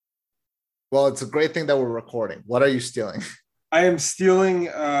Well, it's a great thing that we're recording. What are you stealing? I am stealing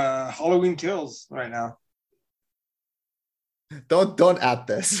Halloween Kills right now. Don't add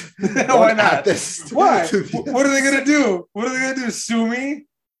this. Why Don't add not? this Why? to the What are they gonna episode. do? What are they gonna do? Sue me?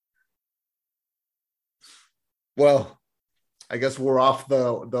 Well, I guess we're off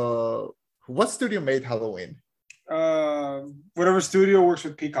the what studio made Halloween? Whatever studio works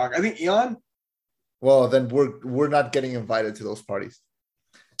with Peacock. I think Eon. Well, then we're not getting invited to those parties.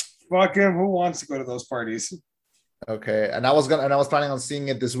 Fuck him. Who wants to go to those parties? Okay. And I was planning on seeing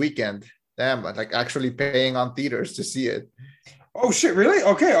it this weekend. Damn, like actually paying on theaters to see it. Oh shit! Really?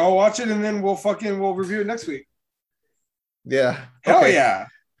 Okay, I'll watch it and then we'll review it next week. Yeah. Hell Okay. yeah!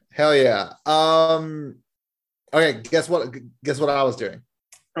 Hell yeah. Okay, guess what? Guess what I was doing?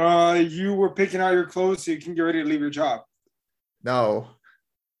 You were picking out your clothes so you can get ready to leave your job. No.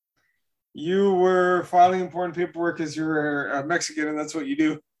 You were filing important paperwork because you're Mexican and that's what you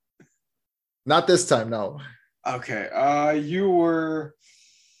do. Not this time, no. Okay. You were.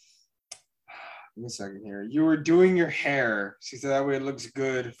 Give me a second here. You were doing your hair, so that way it looks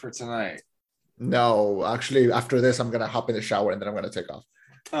good for tonight. No, actually, after this, I'm gonna hop in the shower and then I'm gonna take off.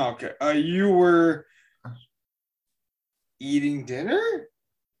 Oh, okay. You were eating dinner?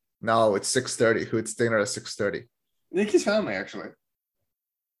 No, it's 6:30. Who eats dinner at 6:30? Nikki's family, actually.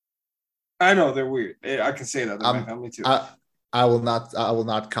 I know they're weird. I can say that they're my family too. I will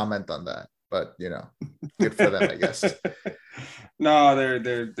not comment on that, but good for them, I guess. No,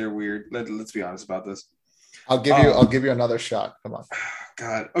 they're weird. Let's be honest about this. I'll give you another shot. Come on.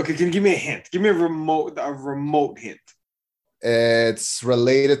 God. Okay, can you give me a hint? Give me a remote hint. It's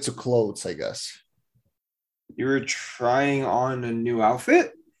related to clothes, I guess. You were trying on a new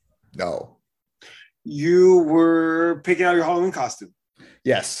outfit? No. You were picking out your Halloween costume.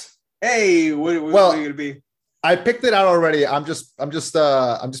 Yes. Hey, what are you gonna be? I picked it out already. I'm just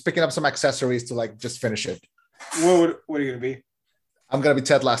picking up some accessories to like just finish it. What are you gonna be? I'm gonna be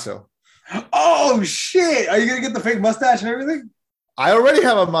Ted Lasso. Oh shit! Are you gonna get the fake mustache and everything? I already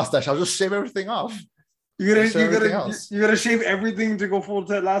have a mustache. I'll just shave everything off. You're gonna shave everything to go full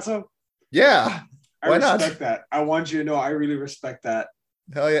Ted Lasso? Yeah. Why not? I respect that. I want you to know I really respect that.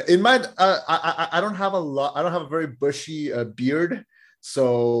 Hell yeah! In my, I don't have a lot. I don't have a very bushy beard,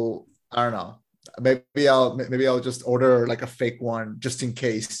 so I don't know. Maybe I'll just order like a fake one just in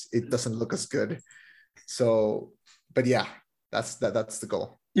case it doesn't look as good. So, but yeah, that's the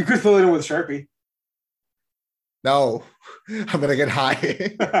goal. You could fill it in with Sharpie. No, I'm gonna get high.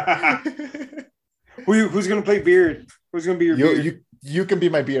 Who's gonna play beard? Who's gonna be your beard? You can be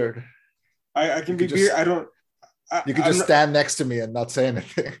my beard. I can be beard. I don't. You can just stand next to me and not say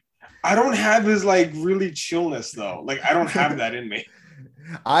anything. I don't have his like really chillness though. Like I don't have that in me.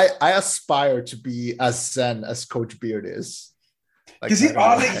 I aspire to be as zen as Coach Beard is. Because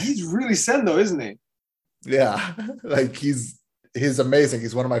he's really zen though, isn't he? Yeah, like he's amazing.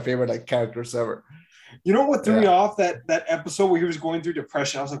 He's one of my favorite like characters ever. You know what threw me off that episode where he was going through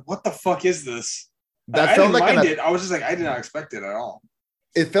depression? I was like, what the fuck is this? That felt like mind it. I was just like, I did not expect it at all.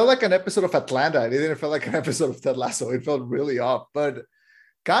 It felt like an episode of Atlanta. It didn't feel like an episode of Ted Lasso. It felt really off, but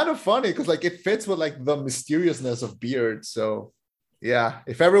kind of funny because like it fits with like the mysteriousness of Beard. So yeah,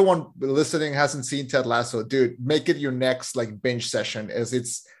 if everyone listening hasn't seen Ted Lasso, dude, make it your next like binge session, as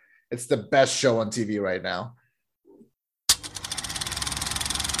it's the best show on TV right now.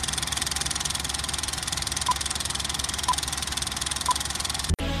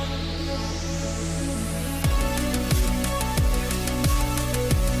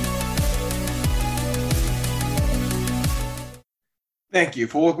 Thank you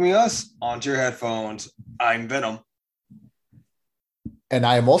for welcoming us onto your headphones. I'm Venom. And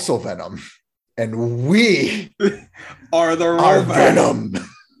I am also Venom. And we are Venom.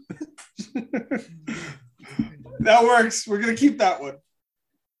 That works. We're going to keep that one.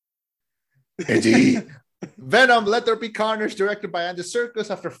 Eddie. Venom, Let There Be Carnage, directed by Andy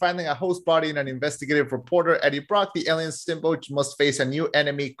Serkis. After finding a host body in an investigative reporter, Eddie Brock, the alien symbiote must face a new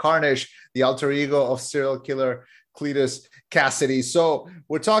enemy, Carnage, the alter ego of serial killer Cletus Cassidy. So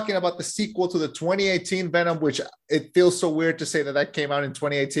we're talking about the sequel to the 2018 Venom, which it feels so weird to say that came out in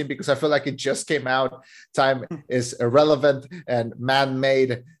 2018 because I feel like it just came out. Time is irrelevant and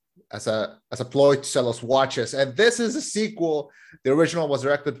man-made as a ploy to sell us watches. And this is a sequel. The original was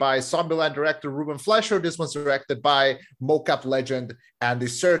directed by Zombieland director Ruben Fleischer. This one's directed by mocap legend Andy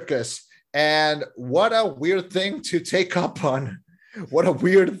Serkis. And what a weird thing to take up on. What a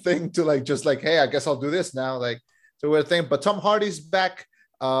weird thing to like, just like, hey, I guess I'll do this now. Like, it's a weird thing. But Tom Hardy's back.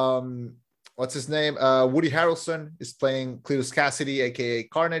 What's his name? Woody Harrelson is playing Cletus Cassidy, aka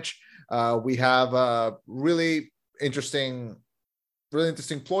Carnage. We have a really interesting really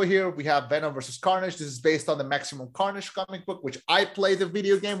interesting ploy here. We have Venom versus Carnage. This is based on the Maximum Carnage comic book, which I played the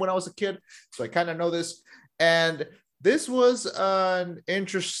video game when I was a kid, so I kind of know this. And this was an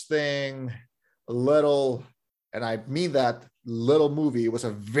interesting little, and I mean that, little movie. It was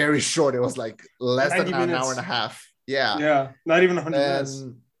a very short. It was like less than an hour and a half. Yeah, not even 100 minutes.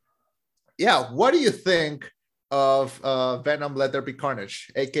 Yeah, what do you think of Venom Let There Be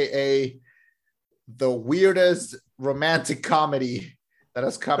Carnage, aka the weirdest romantic comedy that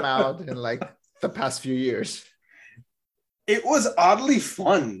has come out in like the past few years? It was oddly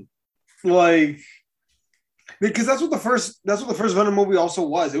fun, like, because that's what the first Venom movie also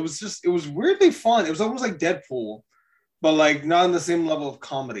was. It was weirdly fun. It was almost like Deadpool, but like not on the same level of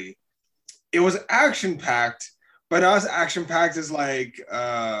comedy. It was action packed, but not as action packed as like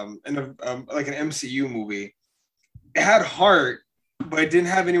like an MCU movie. It had heart, but it didn't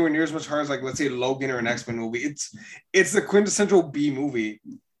have anywhere near as much heart as, like, let's say Logan or an X-Men movie. It's the quintessential B movie,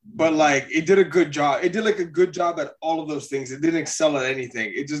 but like it did a good job. It did like a good job at all of those things. It didn't excel at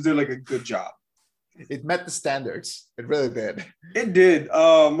anything. It just did like a good job. It met the standards. It really did. It did.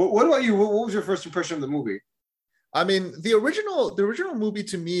 What about you? What was your first impression of the movie? I mean, the original movie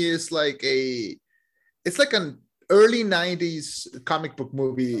to me is like it's like an early 90s comic book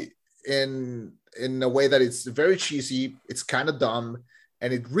movie in a way that it's very cheesy, it's kind of dumb,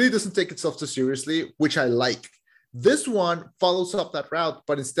 and it really doesn't take itself too seriously, which I like. This one follows up that route,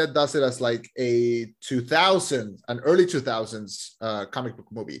 but instead does it as like an early 2000s comic book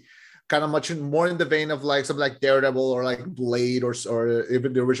movie, kind of much more in the vein of like something like Daredevil or like Blade or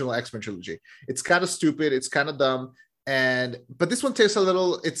even the original X-Men trilogy. It's kind of stupid, it's kind of dumb, but this one takes a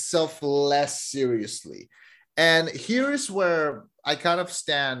little itself less seriously. And here is where I kind of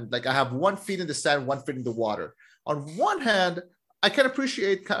stand. Like, I have 1 foot in the sand, 1 foot in the water. On one hand, I can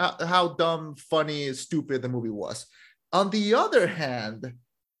appreciate how dumb, funny, stupid the movie was. On the other hand,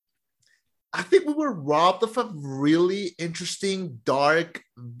 I think we were robbed of a really interesting, dark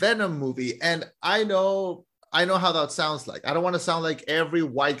Venom movie. And I know how that sounds like. I don't want to sound like every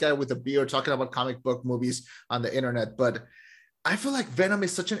white guy with a beard talking about comic book movies on the internet, but I feel like Venom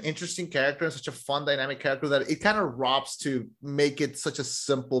is such an interesting character and such a fun, dynamic character that it kind of robs to make it such a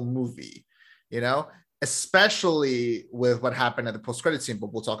simple movie, especially with what happened at the post-credit scene,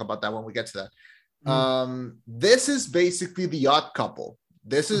 but we'll talk about that when we get to that. This is basically The Odd Couple.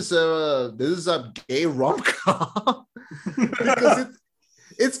 This is a gay rom-com because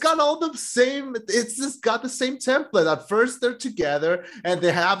it's got all the same, it's just got the same template. At first they're together and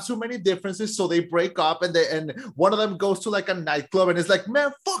they have so many differences, so they break up, and one of them goes to like a nightclub and is like,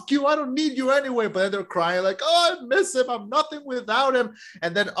 man, fuck you, I don't need you anyway. But then they're crying like, oh, I miss him, I'm nothing without him.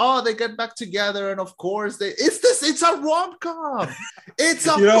 And then they get back together, and of course it's a rom-com. It's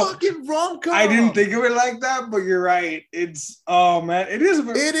a fucking rom-com. I didn't think of it like that, but you're right. Oh man, it is.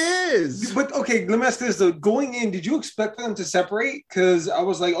 It is. But okay, let me ask this though. Going in, did you expect them to separate? Because I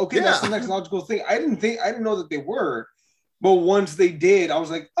was like, okay, that's the next logical thing. I didn't know that they were, but once they did, I was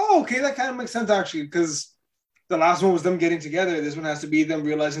like, oh, okay, that kind of makes sense actually, because the last one was them getting together. This one has to be them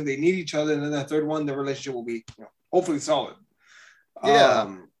realizing they need each other, and then the third one, the relationship will be, hopefully solid.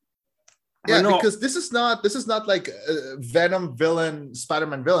 Because this is not like Venom villain,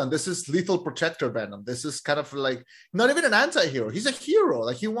 Spider-Man villain. This is Lethal Protector Venom. This is kind of like not even an anti-hero. He's a hero.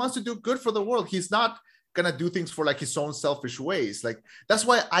 Like, he wants to do good for the world. He's not gonna do things for like his own selfish ways. Like, that's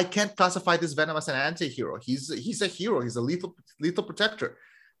why I can't classify this Venom as an anti-hero. He's a hero. He's a lethal protector.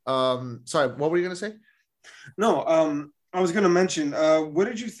 Sorry, what were you gonna say? No, I was gonna mention. What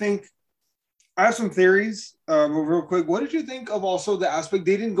did you think? I have some theories, real quick. What did you think of also the aspect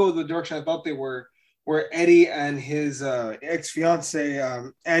they didn't go the direction I thought they were, where Eddie and his ex-fiance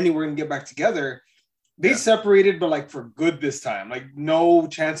Annie were gonna get back together? They separated, but like for good this time. Like, no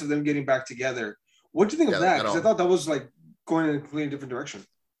chance of them getting back together. What do you think of that? Because I thought that was like going in a completely different direction.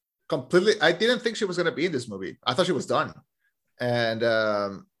 Completely. I didn't think she was gonna be in this movie. I thought she was done, and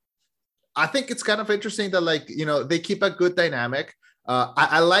I think it's kind of interesting that, like, they keep a good dynamic.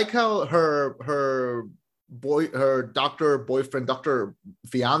 I like how her doctor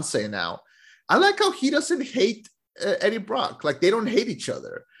fiance now. I like how he doesn't hate Eddie Brock. Like, they don't hate each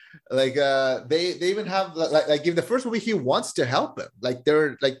other. Like, they even have like in the first movie he wants to help him. Like,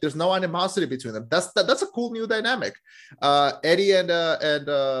 there's no animosity between them. That's a cool new dynamic. Eddie and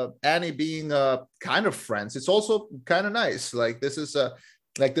Annie being kind of friends. It's also kind of nice. Like, this is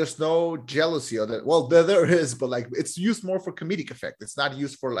like, there's no jealousy of it. Well, there is, but like, it's used more for comedic effect. It's not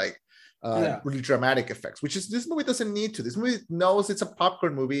used for like really dramatic effects, which is, this movie doesn't need to. This movie knows it's a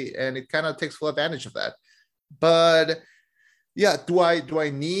popcorn movie, and it kind of takes full advantage of that. But Yeah, do I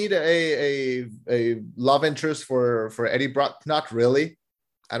need a love interest for Eddie Brock? Not really.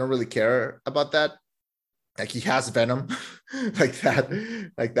 I don't really care about that. Like he has Venom, like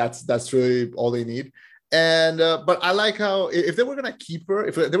that. Like that's really all they need. And but I like how if they were gonna keep her,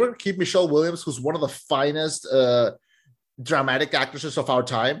 if they were gonna keep Michelle Williams, who's one of the finest dramatic actresses of our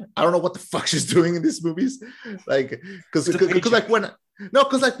time. I don't know what the fuck she's doing in these movies. Like, because like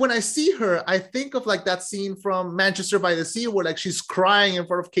when I see her, I think of like that scene from Manchester by the Sea where like she's crying in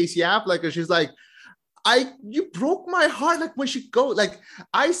front of Casey Affleck and she's like, you broke my heart. Like when she go, like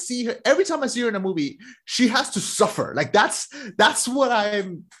I see her every time I see her in a movie, she has to suffer. Like that's what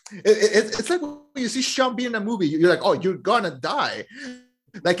it's like when you see Sean Bean in a movie, you're like, oh, you're gonna die.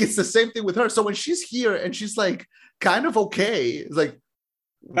 Like it's the same thing with her. So when she's here and she's like kind of okay, it's like,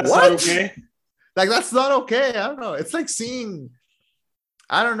 That's what? not okay. Like that's not okay. I don't know. It's like seeing,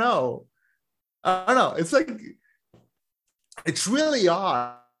 I don't know. It's like it's really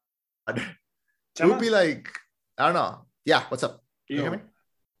odd. It would be like, I don't know. Yeah, what's up? Can you hear me?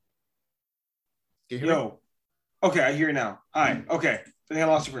 Can you hear me? Okay, I hear you now. Hi. Okay. I think I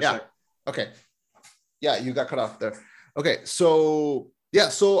lost you for a sec. Okay. Yeah, you got cut off there. Okay, so yeah,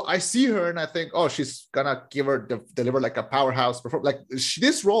 so I see her and I think, oh, she's gonna deliver like a powerhouse performance. Like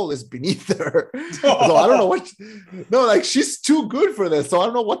this role is beneath her. So I don't know no, like she's too good for this. So I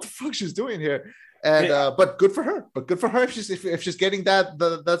don't know what the fuck she's doing here. And but good for her. But good for her if she's getting that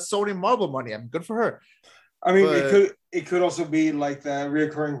Sony Marvel money. I'm good for her. I mean, it could also be like the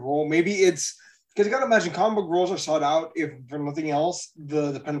reoccurring role. Maybe it's because you gotta imagine comic book roles are sought out if for nothing else,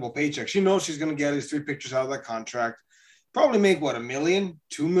 the dependable paycheck. She knows she's gonna get his 3 pictures out of that contract. Probably make what, $1 million,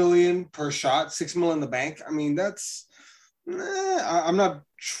 $2 million per shot, $6 million in the bank. I mean, that's I'm not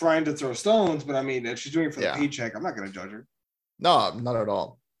trying to throw stones, but I mean, if she's doing it for the paycheck, I'm not gonna judge her. No, not at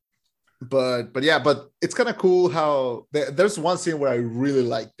all. But it's kind of cool how there's one scene where I really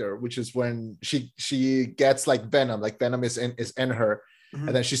liked her, which is when she gets like Venom is in her,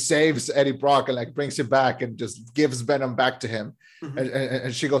 and then she saves Eddie Brock and like brings him back and just gives Venom back to him,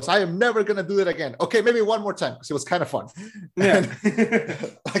 and she goes, "I am never gonna do that again." Okay, maybe one more time because it was kind of fun. Yeah,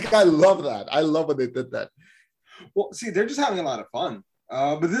 like I love that. I love when they did that. Well, see, they're just having a lot of fun.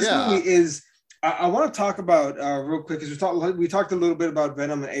 But this movie is. I want to talk about real quick because we talked a little bit about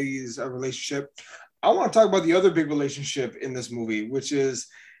Venom and Eddie's relationship. I want to talk about the other big relationship in this movie, which is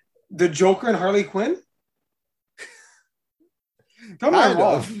the Joker and Harley Quinn. Tell me I'm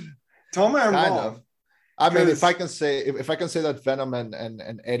wrong. I mean, if I can say that Venom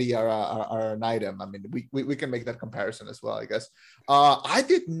and Eddie are an item, I mean, we can make that comparison as well, I guess. I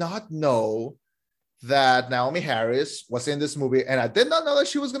did not know that Naomi Harris was in this movie, and I did not know that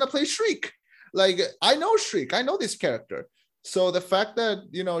she was going to play Shriek. Like, I know Shriek. I know this character. So the fact that,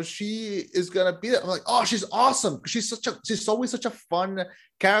 she is going to be there, I'm like, oh, she's awesome. She's always such a fun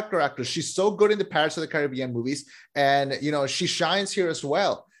character actress. She's so good in the Pirates of the Caribbean movies. And, she shines here as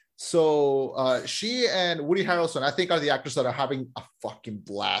well. So she and Woody Harrelson, I think, are the actors that are having a fucking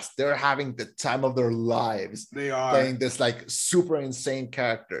blast. They're having the time of their lives. They are playing this like super insane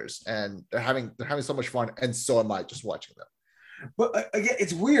characters. And they're having so much fun. And so am I just watching them. But again,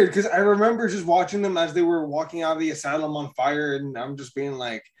 it's weird because I remember just watching them as they were walking out of the asylum on fire, and I'm just being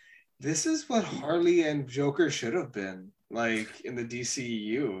like, "This is what Harley and Joker should have been like in the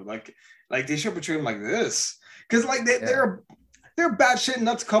DCEU. Like they should portray them like this because like they're a batshit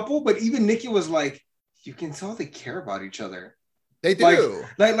nuts couple, but even Nikki was like, you can tell they care about each other. They do.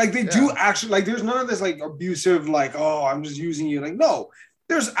 Like they do actually. Like there's none of this like abusive like, oh, I'm just using you. Like no,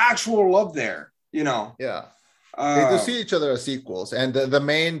 there's actual love there. Yeah. They do see each other as equals, and the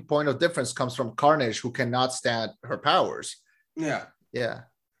main point of difference comes from Carnage, who cannot stand her powers. Yeah.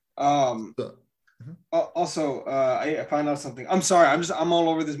 Also, I found out something. I'm sorry. I'm all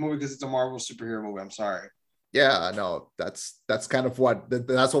over this movie because it's a Marvel superhero movie. I'm sorry. Yeah, no, that's kind of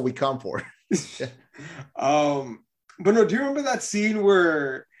that's what we come for. But no, do you remember that scene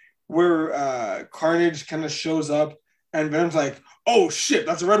where Carnage kind of shows up and Venom's like, "Oh shit,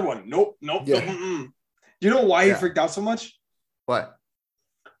 that's a red one." Nope. Yeah. You know why he freaked out so much? What?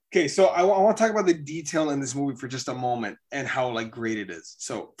 Okay, so I want to talk about the detail in this movie for just a moment and how like great it is.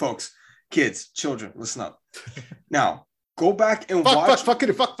 So, folks, kids, children, listen up. Now, go back and watch. Fuck.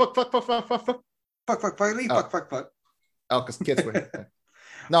 Oh, because kids were.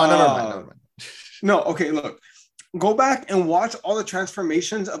 No, never mind. No, okay, look. Go back and watch all the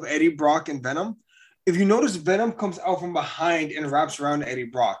transformations of Eddie Brock and Venom. If you notice, Venom comes out from behind and wraps around Eddie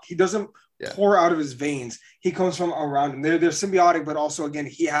Brock. He doesn't pour out of his veins. He comes from around him. They're symbiotic, but also, again,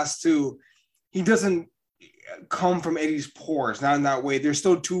 he doesn't come from Eddie's pores. Not in that way. They're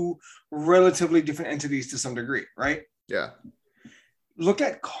still two relatively different entities to some degree, right? Yeah. look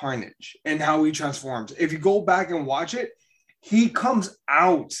at Carnage and how he transforms. If you go back and watch it, he comes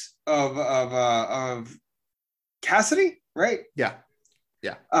out of Cassidy, right? Yeah.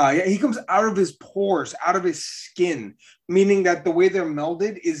 He comes out of his pores, out of his skin, meaning that the way they're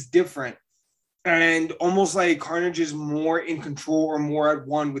melded is different. And almost like Carnage is more in control or more at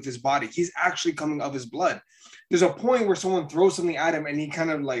one with his body. He's actually coming of his blood. There's a point where someone throws something at him and he kind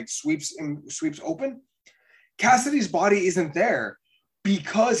of like sweeps open. Cassidy's body isn't there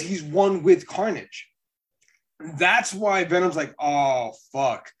because he's one with Carnage. That's why Venom's like, oh,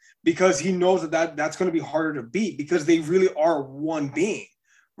 fuck. Because he knows that's going to be harder to beat because they really are one being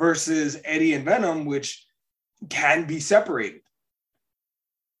versus Eddie and Venom, which can be separated.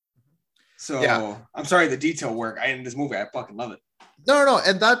 So yeah. I'm sorry, the detail work in this movie, I fucking love it. No,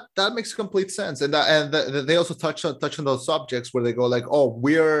 and that makes complete sense, and they also touch on those subjects where they go like, oh,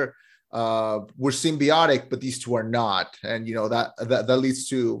 we're symbiotic, but these two are not, and you know that leads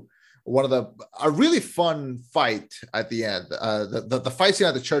to a really fun fight at the end. The fight scene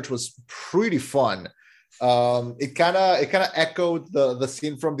at the church was pretty fun. It kind of echoed the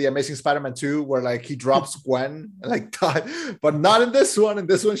scene from the Amazing Spider-Man 2 where like he drops Gwen and like die, but not in this one. In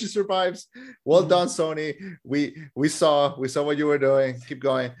this one, she survives. Well done, Sony. We saw what you were doing. Keep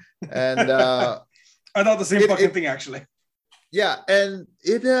going. And I thought the same thing actually. Yeah, and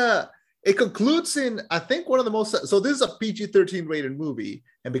it concludes in, I think, one of the most. So this is a PG-13 rated movie,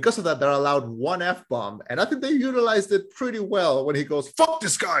 and because of that, they're allowed one F-bomb, and I think they utilized it pretty well when he goes, "Fuck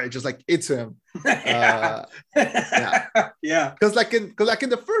this guy," just like it's him. Yeah. Because like in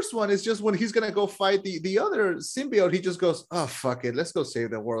the first one, it's just when he's gonna go fight the other symbiote, he just goes, "Oh fuck it, let's go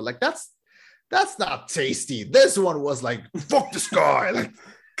save the world." Like that's not tasty. This one was like, "Fuck this guy," like,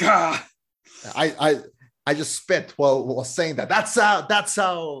 God. I just spit while saying that. That's how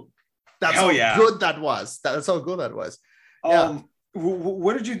good that was. That's how good that was. Yeah.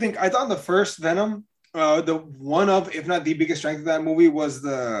 What did you think? I thought in the first Venom, the one of, if not the biggest strength of that movie was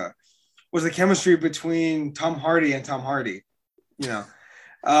the chemistry between Tom Hardy and Tom Hardy. You know,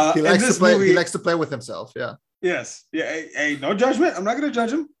 he likes to play. He likes to play with himself. Yeah. Yes. Yeah. Hey, no judgment. I'm not going to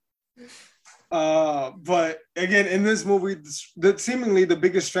judge him. But again, in this movie, seemingly the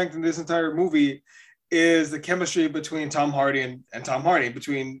biggest strength in this entire movie is the chemistry between Tom Hardy and Tom Hardy,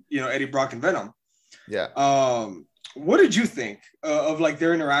 between, you know, Eddie Brock and Venom. Yeah. What did you think of like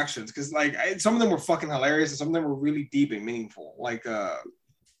their interactions? Because like some of them were fucking hilarious and some of them were really deep and meaningful. Like I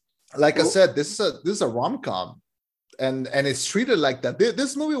said, this is a rom-com, and it's treated like that.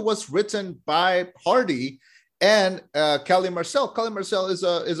 This movie was written by Hardy and Kelly Marcel. Kelly Marcel is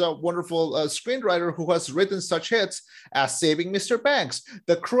a wonderful screenwriter who has written such hits as Saving Mr. Banks,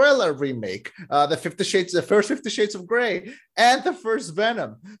 the Cruella remake, the first 50 Shades of Grey, and the first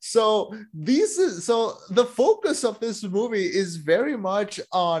Venom. So the focus of this movie is very much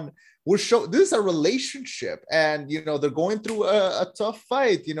on, this is a relationship, and you know they're going through a tough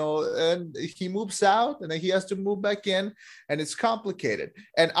fight, you know, and he moves out and then he has to move back in, and it's complicated.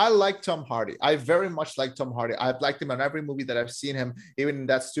 And I like Tom Hardy. I very much like Tom Hardy. I've liked him in every movie that I've seen him, even in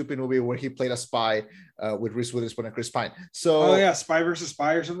that stupid movie where he played a spy with Reese Witherspoon and Chris Pine. So Spy versus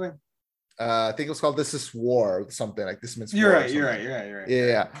Spy or something. I think it was called This Is War, something like this means you're war. Right. You're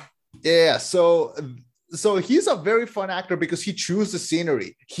right. Yeah. So he's a very fun actor because he chews the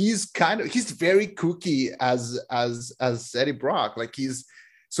scenery. He's very kooky as Eddie Brock. Like he's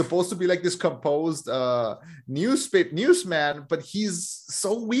supposed to be like this composed newsman, but he's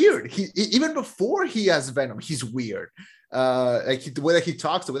so weird. He even before he has Venom, he's weird. The way that he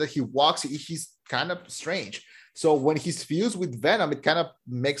talks, the way that he walks, he's kind of strange. So when he's fused with Venom, it kind of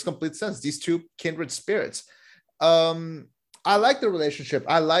makes complete sense. These two kindred spirits. I like the relationship.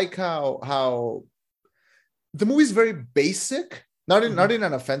 I like how the movie is very basic, not in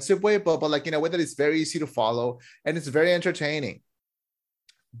an offensive way, but like in a way that it's very easy to follow and it's very entertaining.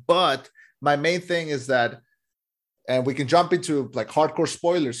 But my main thing is that, and we can jump into like hardcore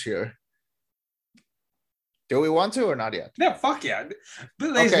spoilers here. Do we want to or not yet? Yeah, fuck yeah.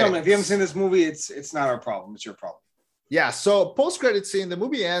 But ladies and gentlemen, if you haven't seen this movie, it's not our problem. It's your problem. Yeah. So post-credit scene, the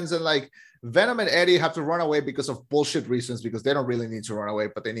movie ends and like Venom and Eddie have to run away because of bullshit reasons, because they don't really need to run away,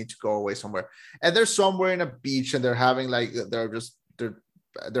 but they need to go away somewhere. And they're somewhere in a beach and they're having like,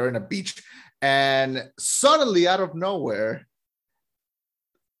 they're in a beach. And suddenly out of nowhere,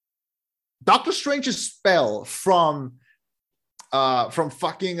 Doctor Strange's spell from the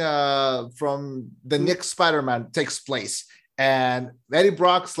Nick Spider-Man takes place. And Eddie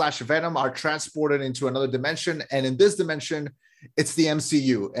Brock / Venom are transported into another dimension. And in this dimension, it's the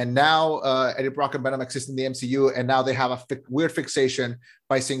MCU. And now Eddie Brock and Venom exist in the MCU. And now they have a weird fixation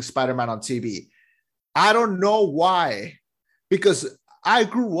by seeing Spider-Man on TV. I don't know why, because I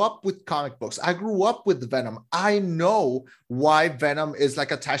grew up with comic books. I grew up with Venom. I know why Venom is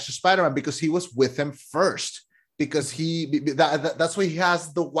like attached to Spider-Man, because he was with him first. Because that's why he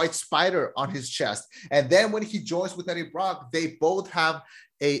has the white spider on his chest. And then when he joins with Eddie Brock, they both have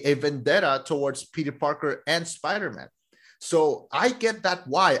a vendetta towards Peter Parker and Spider-Man. So I get that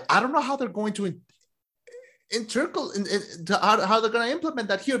why. I don't know how they're going to how they're going to implement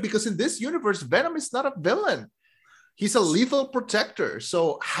that here, because in this universe, Venom is not a villain. He's a lethal protector.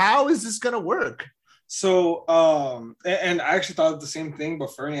 So how is this going to work? So, and I actually thought the same thing,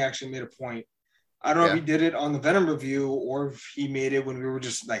 but Fernie actually made a point. I don't know if he did it on the Venom review or if he made it when we were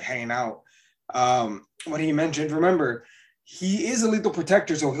just like hanging out. When he mentioned, remember, he is a lethal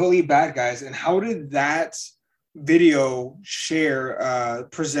protector, so he'll eat bad guys. And how did that video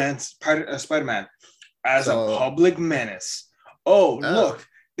present Spider-Man as a public menace? Look,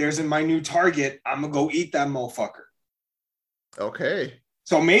 there's my new target. I'm gonna go eat that motherfucker. Okay.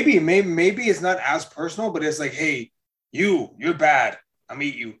 So maybe it's not as personal, but it's like, hey, you're bad. I'm gonna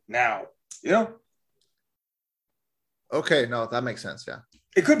eat you now. You know? Okay, no, that makes sense. Yeah,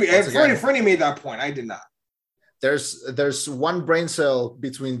 it could be. Fernie made that point. I did not. There's one brain cell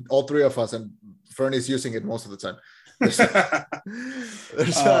between all three of us, and Fernie's using it most of the time.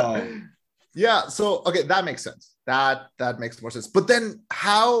 Yeah. So okay, that makes sense. That makes more sense. But then,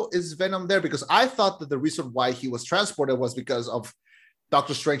 how is Venom there? Because I thought that the reason why he was transported was because of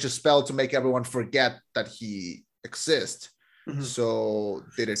Doctor Strange's spell to make everyone forget that he exists. Mm-hmm. So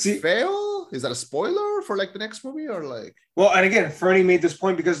did it fail? Is that a spoiler for like the next movie or like? Well, and again, Fernie made this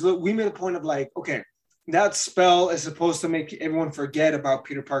point because we made a point of like, okay, that spell is supposed to make everyone forget about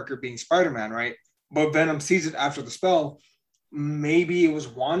Peter Parker being Spider-Man, right? But Venom sees it after the spell. Maybe it was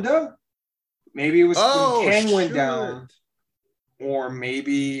Wanda. Maybe it was when Kang went down, or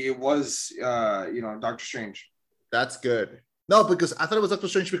maybe it was Doctor Strange. That's good. No, because I thought it was Doctor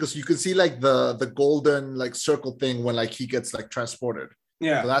Strange because you can see like the golden like circle thing when like he gets like transported.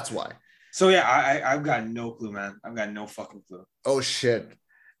 Yeah, so that's why. So yeah, I've got no clue, man. I've got no fucking clue. Oh shit!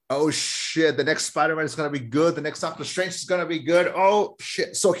 The next Spider-Man is gonna be good. The next Doctor Strange is gonna be good. Oh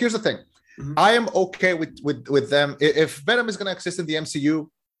shit! So here's the thing. Mm-hmm. I am okay with them. If Venom is gonna exist in the MCU,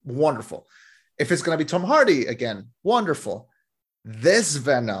 wonderful. If it's gonna be Tom Hardy again, wonderful. This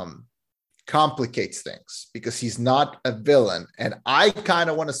Venom complicates things because he's not a villain, and I kind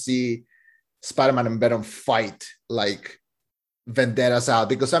of want to see Spider-Man and Venom fight like vendettas out,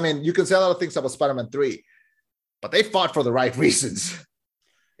 because I mean you can say a lot of things about Spider-Man 3, but they fought for the right reasons,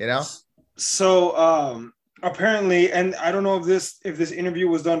 you know. So apparently, and I don't know if this interview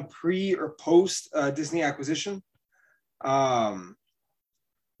was done pre or post Disney acquisition, but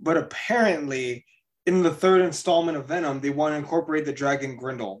apparently in the third installment of Venom, they want to incorporate the Dragon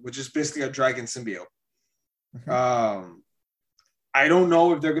Grindel, which is basically a dragon symbiote. Mm-hmm. I don't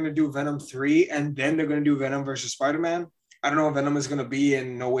know if they're going to do Venom 3 and then they're going to do Venom versus Spider-Man. I don't know if Venom is going to be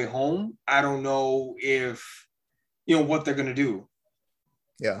in No Way Home. I don't know if, what they're going to do.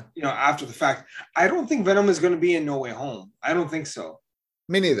 Yeah. After the fact. I don't think Venom is going to be in No Way Home. I don't think so.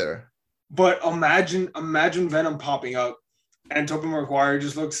 Me neither. But imagine Venom popping up and Tobey Maguire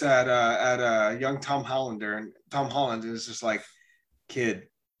just looks at young Tom Hollander, and Tom Holland is just like, kid,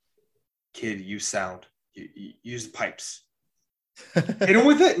 use sound. You use the pipes. Hit him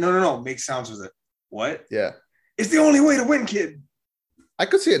with it? No. Make sounds with it. What? Yeah. It's the only way to win, kid. I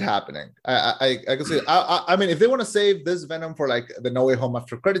could see it happening. I could see it. I mean, if they want to save this Venom for like the No Way Home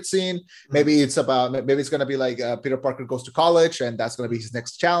after credit scene, maybe it's gonna be like Peter Parker goes to college and that's gonna be his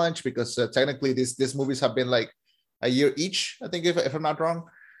next challenge, because technically these movies have been like a year each, I think, if I'm not wrong.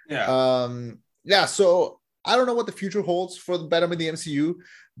 Yeah. So I don't know what the future holds for the Venom in the MCU,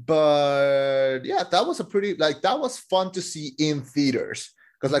 but yeah, that was fun to see in theaters.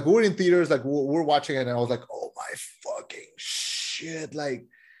 Because like we were in theaters, like we're watching it, and I was like, oh my fucking shit. Like,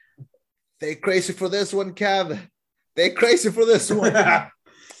 they crazy for this one, Kev. They crazy for this one.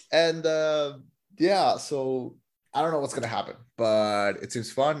 And yeah, so I don't know what's gonna happen, but it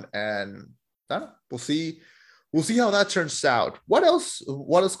seems fun, and I don't know, we'll see how that turns out. What else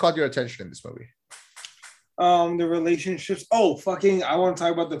caught your attention in this movie? The relationships. I want to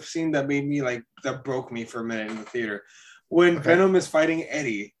talk about the scene that broke me for a minute in the theater. When Venom is fighting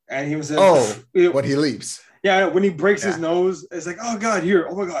Eddie, and he was when he leaves. Yeah, when he breaks his nose, it's like, oh God, here,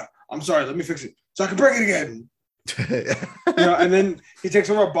 oh my God, I'm sorry, let me fix it so I can break it again. And then he takes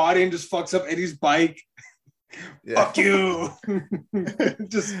over a body and just fucks up Eddie's bike. Yeah. Fuck you.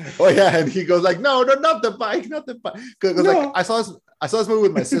 Just Oh yeah, and he goes like, no, not the bike, not the bike. Because No. like I saw this movie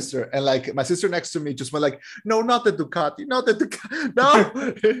with my sister, and like my sister next to me just went like, no, not the Ducati, not the Ducati, no.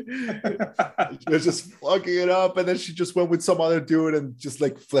 She was just fucking it up, and then she just went with some other dude and just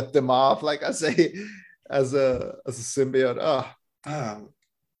like flipped him off, like I say, as a symbiote.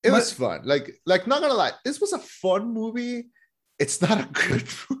 It was fun. Like not gonna lie, this was a fun movie. It's not a good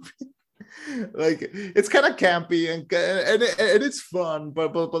movie. Like it's kind of campy and it's fun,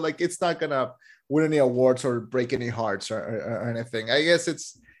 but like it's not gonna win any awards or break any hearts or anything. I guess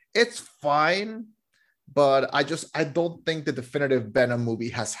it's fine, but I don't think the definitive Venom movie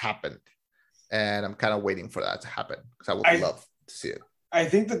has happened, and I'm kind of waiting for that to happen because I would love to see it. I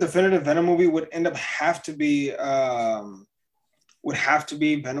think the definitive Venom movie would have to be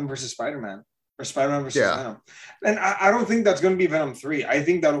Venom versus Spider-Man. Or Spider-Man versus Venom. And I don't think that's going to be Venom 3. I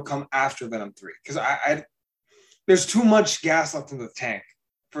think that'll come after Venom 3. Because I there's too much gas left in the tank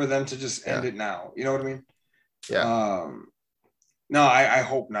for them to just end it now. You know what I mean? Yeah. No, I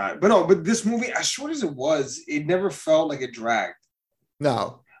hope not. But this movie, as short as it was, it never felt like it dragged.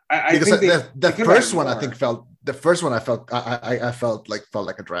 No. I because think the first one, I think felt I felt like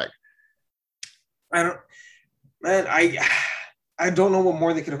a drag. I don't know what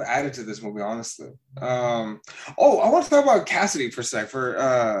more they could have added to this movie, honestly. I want to talk about Cassidy for a sec.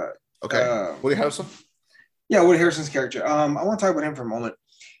 Woody Harrelson? Yeah, Woody Harrelson's character. I want to talk about him for a moment.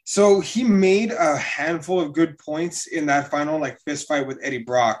 So he made a handful of good points in that final like fist fight with Eddie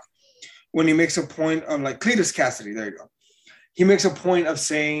Brock when he makes a point of like Cletus Cassidy. There you go. He makes a point of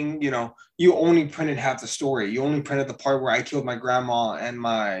saying, you only printed half the story. You only printed the part where I killed my grandma and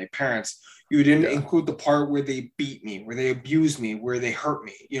my parents. You didn't include the part where they beat me, where they abused me, where they hurt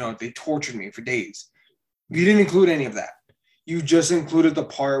me. They tortured me for days. You didn't include any of that. You just included the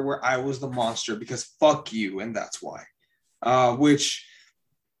part where I was the monster because fuck you, and that's why. Which,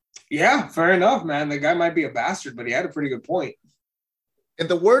 yeah, fair enough, man. The guy might be a bastard, but he had a pretty good point. In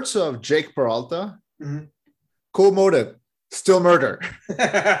the words of Jake Peralta, cool motive, still murder.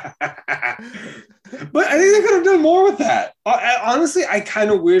 But I think they could have done more with that. Honestly, I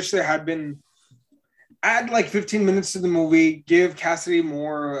kind of wish there had been add like 15 minutes to the movie, give Cassidy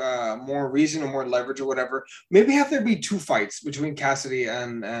more reason or more leverage or whatever. Maybe have there be 2 fights between Cassidy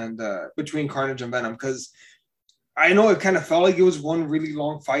and between Carnage and Venom, because I know it kind of felt like it was one really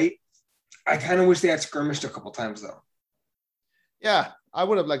long fight. I kind of wish they had skirmished a couple times though. Yeah, I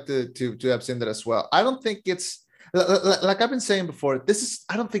would have liked to have seen that as well. I don't think it's like I've been saying before,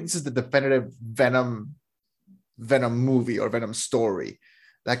 I don't think this is the definitive Venom movie or Venom story.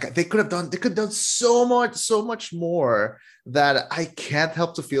 Like they could have done so much more that I can't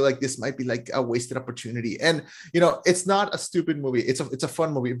help to feel like this might be like a wasted opportunity. And it's not a stupid movie. It's a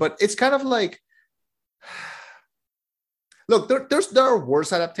fun movie, but it's kind of like, look, there are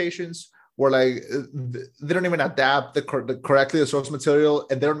worse adaptations where like they don't even adapt correctly the source material,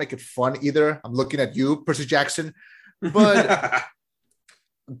 and they don't make it fun either. I'm looking at you, Percy Jackson, but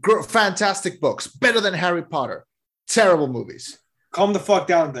fantastic books, better than Harry Potter. Terrible movies. Calm the fuck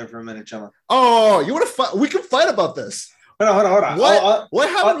down there for a minute, Chama. Oh, you want to fight? We can fight about this. Hold on. Why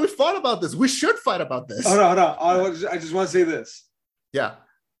haven't we fought about this? We should fight about this. Hold on. I just want to say this. Yeah.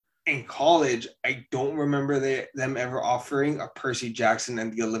 In college, I don't remember them ever offering a Percy Jackson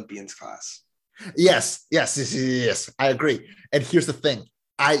and the Olympians class. Yes. I agree. And here's the thing.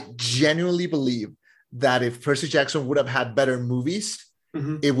 I genuinely believe that if Percy Jackson would have had better movies,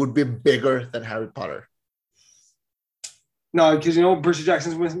 it would be bigger than Harry Potter. No, because Percy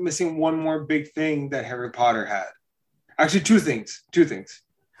Jackson's missing one more big thing that Harry Potter had. Actually, two things.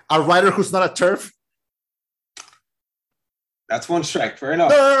 A writer who's not a turf. That's one strike. Fair enough.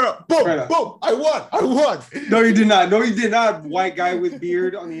 No. Boom. I won. No, you did not. White guy with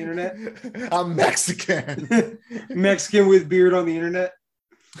beard on the internet. I'm Mexican. Mexican with beard on the internet.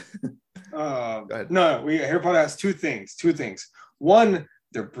 No, Harry Potter has two things. One,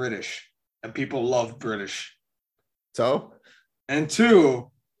 they're British, and people love British. So? And 2,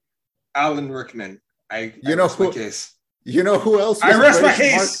 Alan Rickman. I rest my case. You know who else? I rest my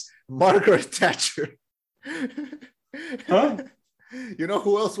case. Margaret Thatcher. Huh? You know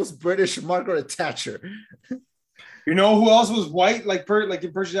who else was British? Margaret Thatcher. You know who else was white, like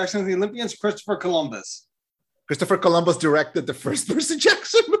in Percy Jackson and the Olympians? Christopher Columbus. Christopher Columbus directed the first Percy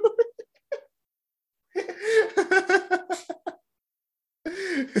Jackson movie.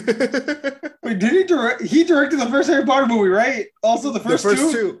 Wait, did he direct? He directed the first Harry Potter movie, right? Also the first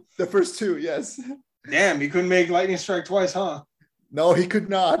two? The first two, yes. Damn, he couldn't make lightning strike twice, huh? No, he could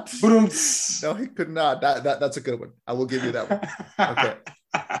not. No, he could not. That's a good one. I will give you that one. Okay.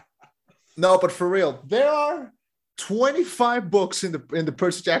 No, but for real, there are 25 books in the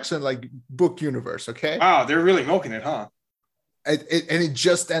Percy Jackson like book universe. Okay, Wow, they're really milking it, huh? and it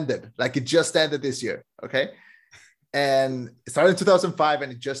just ended. Like it just ended this year. Okay, and it started in 2005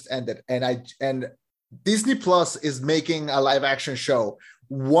 and it just ended. And Disney Plus is making a live action show,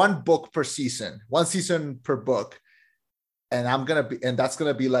 one book per season, one season per book, and that's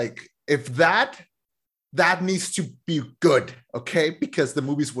gonna be like if that needs to be good, okay? Because the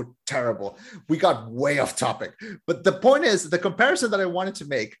movies were terrible. We got way off topic. But the point is, the comparison that I wanted to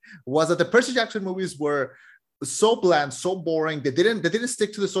make was that the Percy Jackson movies were so bland, so boring. They didn't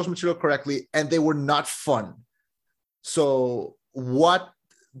stick to the source material correctly, and they were not fun. So what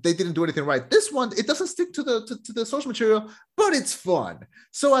they didn't do anything right. This one, it doesn't stick to the source material, but it's fun.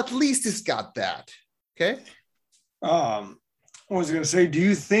 So at least it's got that. Okay. What was I gonna say? Do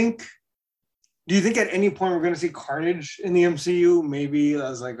you think at any point we're going to see Carnage in the MCU, maybe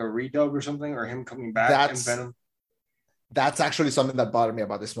as like a redub or something, or him coming back in Venom? That's actually something that bothered me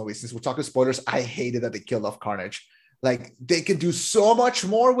about this movie. Since we're talking spoilers, I hated that they killed off Carnage. Like they could do so much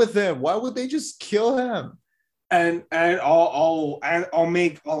more with him. Why would they just kill him? And I'll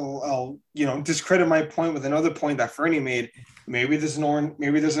discredit my point with another point that Fernie made. Maybe there's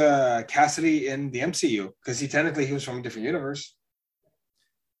a Cassidy in the MCU because he was from a different universe.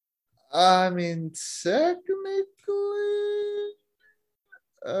 I mean, technically,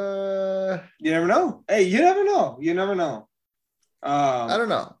 you never know. Hey, you never know. I don't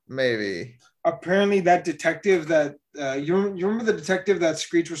know. Maybe. Apparently, that detective that you remember the detective that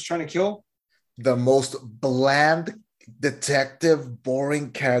Screech was trying to kill? The most bland detective,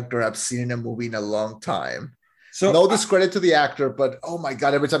 boring character I've seen in a movie in a long time. So no discredit to the actor, but oh my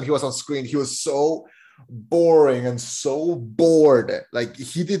god, every time he was on screen, he was so boring and so bored. Like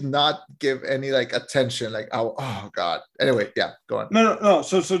he did not give any like attention. Like oh god. Anyway, yeah, go on. No.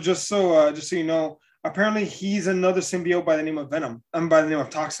 So just so you know, apparently he's another symbiote by the name of Venom. By the name of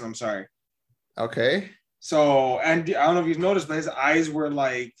Toxin. I'm sorry. Okay. So and I don't know if you've noticed, but his eyes were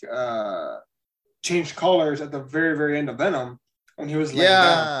like changed colors at the very very end of Venom when he was laying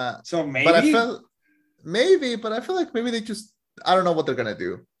down. So maybe. But I feel like maybe they just I don't know what they're gonna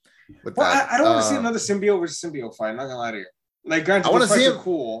do. I don't want to see another symbiote versus symbiote fight. I'm not gonna lie to you. Like, granted, I want to see him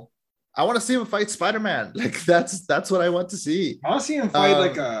cool. I want to see him fight Spider-Man. Like that's what I want to see. I want to see him fight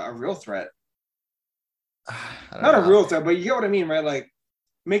like a real threat. Not a real threat, but you get what I mean, right? Like,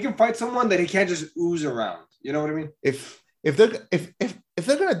 make him fight someone that he can't just ooze around. You know what I mean? If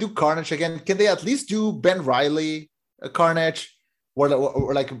they're gonna do Carnage again, can they at least do Ben Reilly Carnage?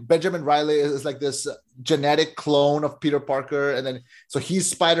 Or like Benjamin Reilly is like this genetic clone of Peter Parker, and then so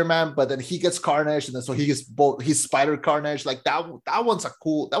he's Spider-Man, but then he gets Carnage, and then so he's Spider Carnage. Like that one was a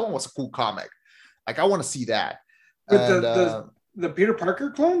cool comic. Like I want to see that. With the Peter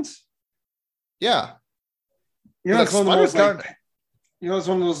Parker clones? Yeah. You know, it's one of those it's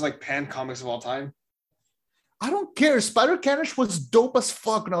one of those like pan comics of all time. I don't care. Spider Carnage was dope as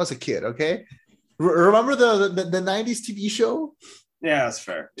fuck when I was a kid. Okay. Remember the 90s TV show? Yeah, that's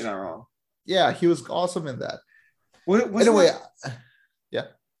fair. You're not wrong. Yeah, he was awesome in that. Yeah.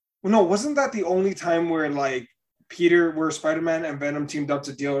 Well, no, wasn't that the only time where like where Spider-Man and Venom teamed up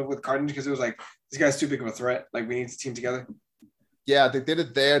to deal with Carnage because it was like this guy's too big of a threat. Like we need to team together. Yeah, they did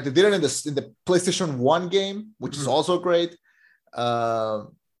it there. They did it in the PlayStation 1 game, which is also great. Yeah,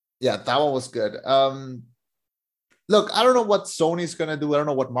 that one was good. Look, I don't know what Sony's going to do. I don't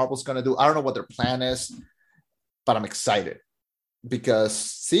know what Marvel's going to do. I don't know what their plan is, but I'm excited because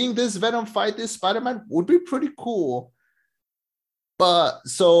seeing this Venom fight this Spider-Man would be pretty cool. But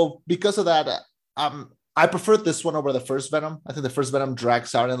so because of that, I prefer this one over the first Venom. I think the first Venom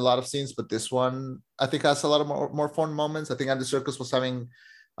drags out in a lot of scenes, but this one I think has a lot of more fun moments. I think Andy Serkis was having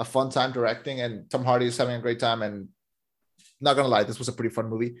a fun time directing, and Tom Hardy is having a great time. And not gonna lie, this was a pretty fun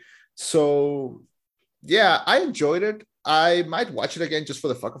movie. So yeah, I enjoyed it. I might watch it again just for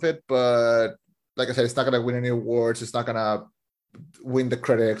the fuck of it, but like I said, it's not gonna win any awards. It's not gonna win the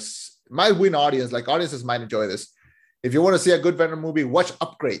critics. It might win audience. Like audiences might enjoy this. If you want to see a good Venom movie, watch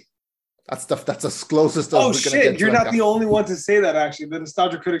Upgrade. That's as closest. Oh shit! You're not the only one to say that. Actually, the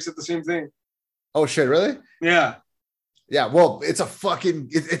nostalgia critics said the same thing. Oh shit! Really? Yeah. Yeah. Well, it's a fucking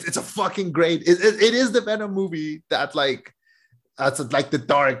great. It is the Venom movie that's like the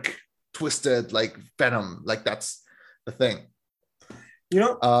dark, twisted like Venom. Like that's the thing. You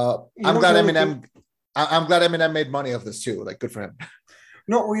know. I'm glad Eminem made money off this too. Like, good for him.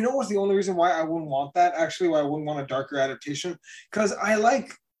 No, well, you know what's the only reason why I wouldn't want that? Actually, why I wouldn't want a darker adaptation? Because I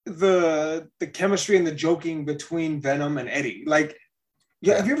like the chemistry and the joking between Venom and Eddie. Like,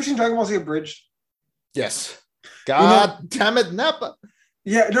 yeah, have you ever seen Dragon Ball Z Abridged? Yes. God damn it, Nappa.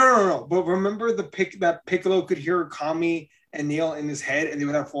 Yeah, no. But remember that Piccolo could hear Kami and Neil in his head, and they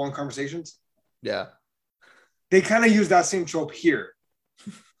would have full-on conversations. Yeah. They kind of use that same trope here,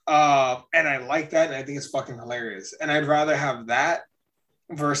 and I like that, and I think it's fucking hilarious. And I'd rather have that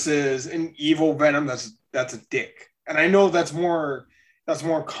versus an evil Venom that's a dick. And I know that's more like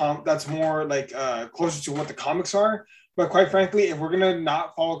closer to what the comics are. But quite frankly, if we're gonna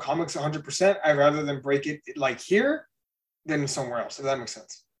not follow comics 100%, I'd rather than break it like here than somewhere else. If that makes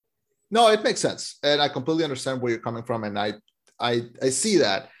sense. No, it makes sense, and I completely understand where you're coming from, and I see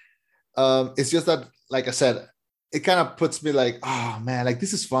that. It's just that, like I said, it kind of puts me like, oh man, like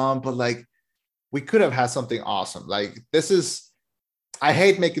this is fun, but like we could have had something awesome. Like this is, I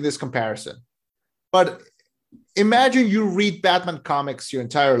hate making this comparison, but imagine you read Batman comics your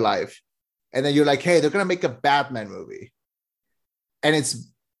entire life, and then you're like, hey, they're gonna make a Batman movie, and it's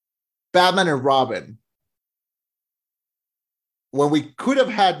Batman and Robin. When we could have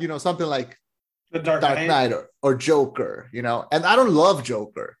had, something like The Dark Knight or Joker, and I don't love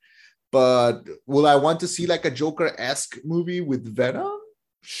Joker, but will I want to see like a Joker-esque movie with Venom?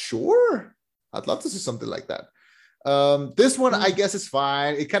 Sure. I'd love to see something like that. This one, I guess, is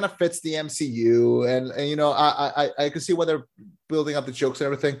fine. It kind of fits the MCU, and I can see why they're building up the jokes and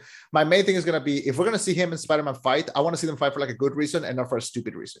everything. My main thing is going to be, if we're going to see him and Spider-Man fight, I want to see them fight for like a good reason and not for a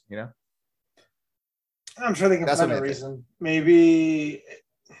stupid reason, I'm sure they can find a reason. Maybe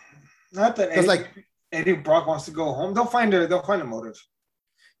not that Eddie Brock wants to go home. They'll find a motive.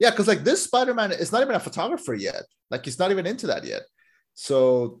 Yeah, because like this Spider-Man is not even a photographer yet. Like he's not even into that yet.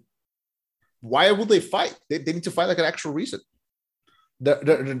 So why would they fight? They need to find like an actual reason. They're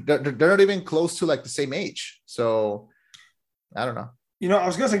not even close to like the same age. So I don't know. I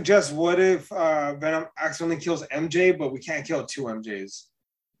was gonna suggest, what if Venom accidentally kills MJ, but we can't kill two MJs?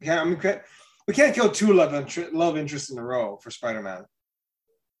 We can't kill two love interests in a row for Spider-Man.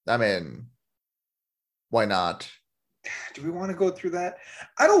 I mean, why not? Do we want to go through that?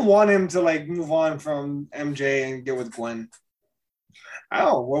 I don't want him to like move on from MJ and get with Gwen.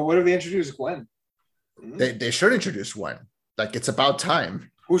 Oh, well, what if they introduce Gwen? They should introduce Gwen. Like it's about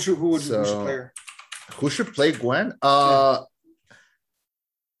time. Who should play her? Who should play Gwen?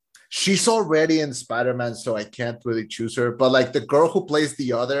 She's already in Spider-Man, so I can't really choose her. But like the girl who plays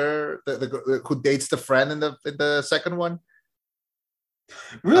the other, the who dates the friend in the second one.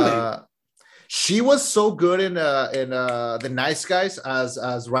 Really? She was so good in The Nice Guys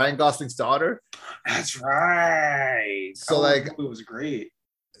as Ryan Gosling's daughter. That's right. So it was great.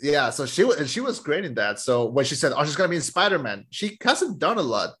 Yeah, so she was great in that. So when she said, "Oh, she's gonna be in Spider-Man," she hasn't done a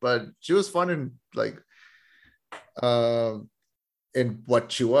lot, but she was fun in in what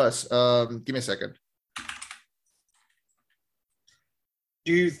she was. Give me a second.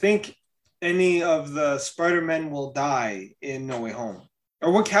 Do you think any of the Spider-Men will die in No Way Home?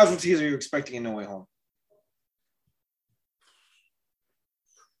 Or what casualties are you expecting in No Way Home?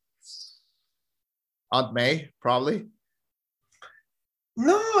 Aunt May, probably.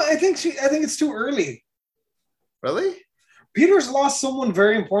 No, I think it's too early. Really? Peter's lost someone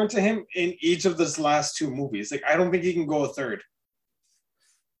very important to him in each of these last two movies. Like, I don't think he can go a third.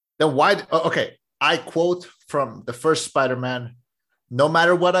 Then why? Okay, I quote from the first Spider-Man: "No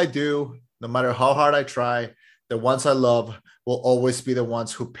matter what I do, no matter how hard I try, the ones I love will always be the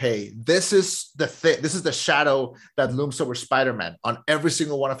ones who pay." This is the thing. This is the shadow that looms over Spider-Man on every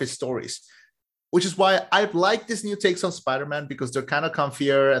single one of his stories, which is why I like these new takes on Spider-Man, because they're kind of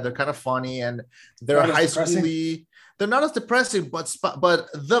comfier and they're kind of funny and they're high schooly. They're not as depressing, but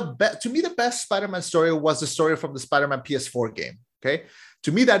to me, the best Spider-Man story was the story from the Spider-Man PS4 game. Okay,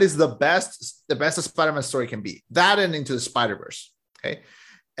 to me, that is the best a Spider-Man story can be. That and Into the Spider-Verse. Okay,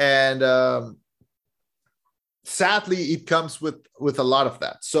 and sadly, it comes with a lot of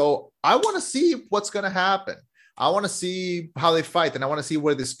that. So I want to see what's going to happen. I want to see how they fight, and I want to see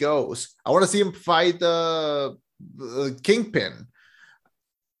where this goes. I want to see him fight the Kingpin.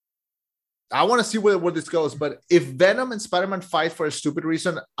 I want to see where this goes. But if Venom and Spider-Man fight for a stupid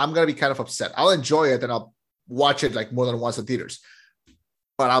reason, I'm going to be kind of upset. I'll enjoy it, and I'll watch it like more than once in theaters.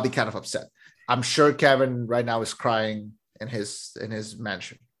 But I'll be kind of upset. I'm sure Kevin right now is crying in his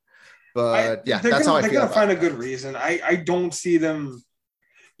mansion. But that's how I feel. They're going to find a good reason. I don't see them.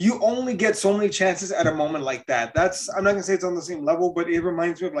 You only get so many chances at a moment like that. I'm not going to say it's on the same level, but it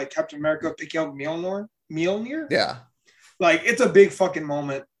reminds me of like Captain America picking up Mjolnir. Yeah. Like, it's a big fucking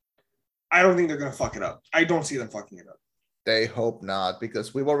moment. I don't think they're going to fuck it up. I don't see them fucking it up. They hope not,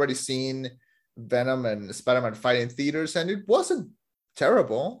 because we've already seen Venom and Spider-Man fight in theaters, and it wasn't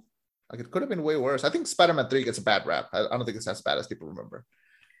terrible. Like, it could have been way worse. I think Spider-Man 3 gets a bad rap. I don't think it's as bad as people remember.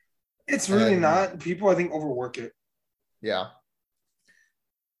 It's really not. People, I think, overwork it. Yeah.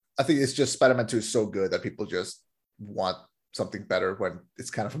 I think it's just Spider-Man 2 is so good that people just want something better when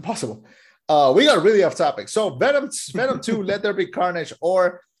it's kind of impossible. We got really off topic. So Venom 2, Let There Be Carnage,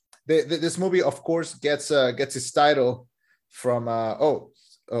 or this movie, of course, gets its title from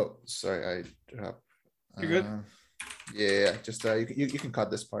sorry, You're good. Yeah, just you can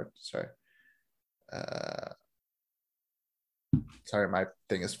cut this part. Sorry. Sorry, my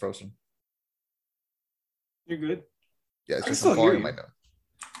thing is frozen. You're good. Yeah, it's just I'm following my notes.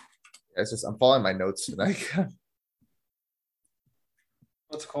 Yeah, it's just I'm following my notes and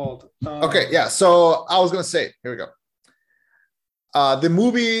What's it called? Okay, yeah. So I was gonna say, here we go. The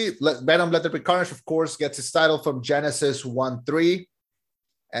movie Venom: Let There Be Carnage, of course, gets its title from Genesis 1:3,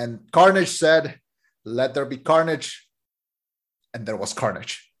 and Carnage said, "Let there be carnage," and there was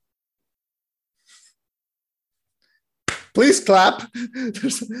carnage. Please clap.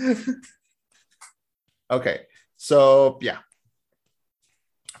 Okay, so yeah.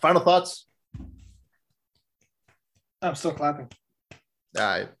 Final thoughts? I'm still clapping.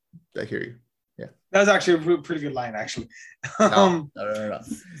 I hear you. Yeah, that was actually a pretty good line, actually. No.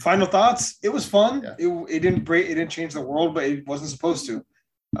 Final thoughts. It was fun. Yeah. It didn't change the world, but it wasn't supposed to.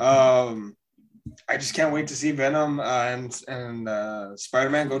 I just can't wait to see Venom and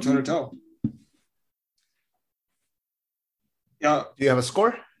Spider-Man go toe to toe. Yeah. Do you have a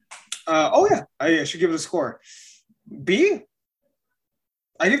score? Oh yeah, I should give it a score. B.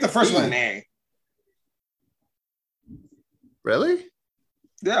 I give the first one an A. Really?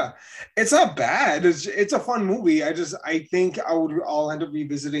 Yeah, it's not bad. It's a fun movie. I think I'll end up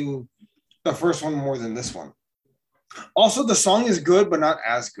revisiting the first one more than this one. Also, the song is good, but not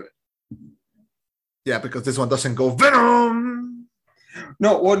as good. Yeah, because this one doesn't go Venom.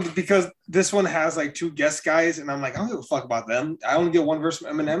 No, well, because this one has like 2 guest guys, and I'm like, I don't give a fuck about them. I only get 1 verse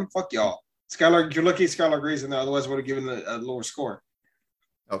from Eminem. Fuck y'all. Skylar, you're lucky Skylar Gray's in there. Otherwise, I would have given a lower score.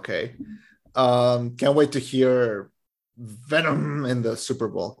 Okay. Can't wait to hear Venom in the Super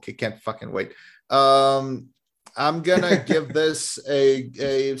Bowl. Can't fucking wait. I'm gonna give this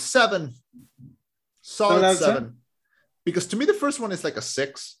a 7. Solid 7. Because to me, the first one is like a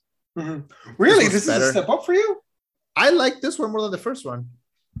 6. Mm-hmm. Really? This is a step up for you? I like this one more than the first one.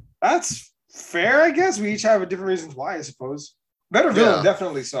 That's fair, I guess. We each have a different reasons why, I suppose. Better villain,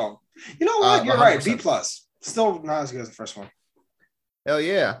 definitely so. You know what? You're 100%. Right. B+. Still not as good as the first one. Hell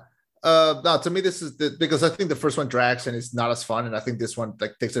yeah. No, to me, this is because I think the first one drags and it's not as fun. And I think this one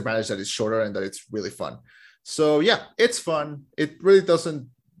like takes advantage that it's shorter and that it's really fun. So yeah, it's fun. It really doesn't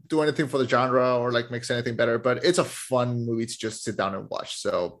do anything for the genre or like makes anything better, but it's a fun movie to just sit down and watch.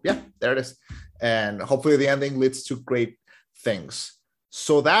 So yeah, there it is. And hopefully the ending leads to great things.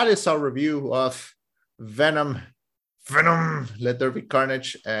 So that is our review of Venom, Let There Be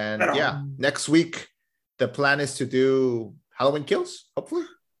Carnage. And yeah, next week, the plan is to do Halloween Kills, hopefully.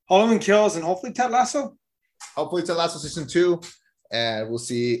 Halloween Kills and hopefully Ted Lasso. Hopefully Ted Lasso season 2. And we'll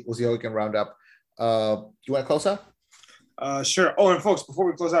see how we can round up. You want to close out? Sure. Oh, and folks, before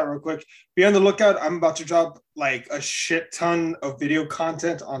we close out real quick, be on the lookout. I'm about to drop like a shit ton of video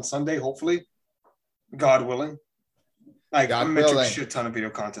content on Sunday, hopefully. God willing. Like a metric shit ton of video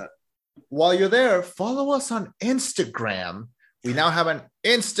content. While you're there, follow us on Instagram. We now have an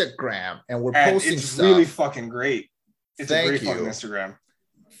Instagram and we're posting it's stuff. Really fucking great. It's a great fucking Instagram.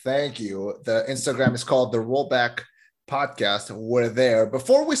 Thank you. The Instagram is called The Rollback Podcast. We're there.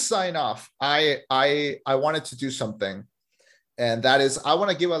 Before we sign off, I wanted to do something. And that is, I want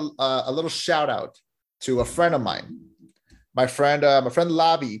to give a little shout out to a friend of mine, my friend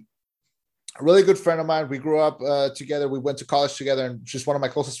Lavi, a really good friend of mine. We grew up together. We went to college together, and she's one of my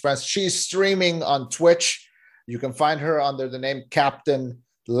closest friends. She's streaming on Twitch. You can find her under the name Captain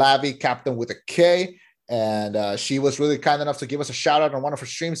Lavi, Captain with a K. And she was really kind enough to give us a shout out on one of her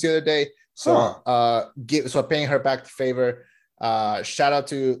streams the other day. So, so paying her back the favor. Shout out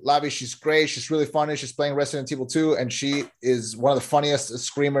to Lavi. She's great. She's really funny. She's playing Resident Evil 2, and she is one of the funniest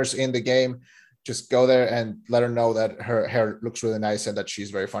screamers in the game. Just go there and let her know that her hair looks really nice and that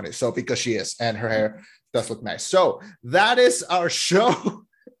she's very funny. So because she is, and her hair does look nice. So that is our show.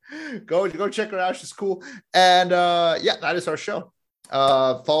 go check her out. She's cool. And yeah, that is our show.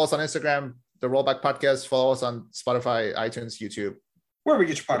 Follow us on Instagram, The Rollback Podcast. Follow us on Spotify, iTunes, YouTube. Where we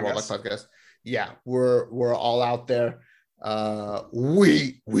get your podcast. The Rollback Podcast. Yeah, we're all out there.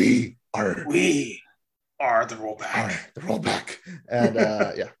 We are the Rollback. The Rollback. And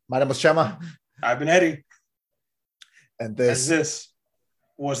yeah, my name was Chema. I've been Eddie. And this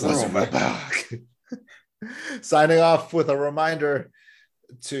was the Rollback. Signing off with a reminder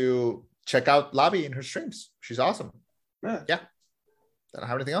to check out Lavi in her streams. She's awesome. Yeah. Don't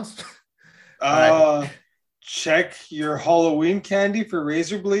have anything else. check your Halloween candy for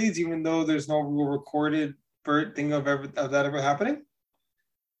razor blades, even though there's no real recorded thing of that ever happening.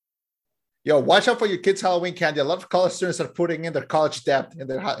 Yo, watch out for your kids' Halloween candy. A lot of college students are putting in their college debt in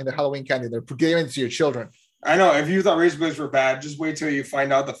their Halloween candy. They're giving it to your children. I know. If you thought razor blades were bad, just wait till you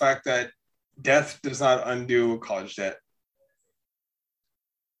find out the fact that death does not undo college debt.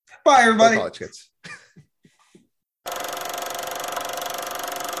 Bye, everybody. College kids.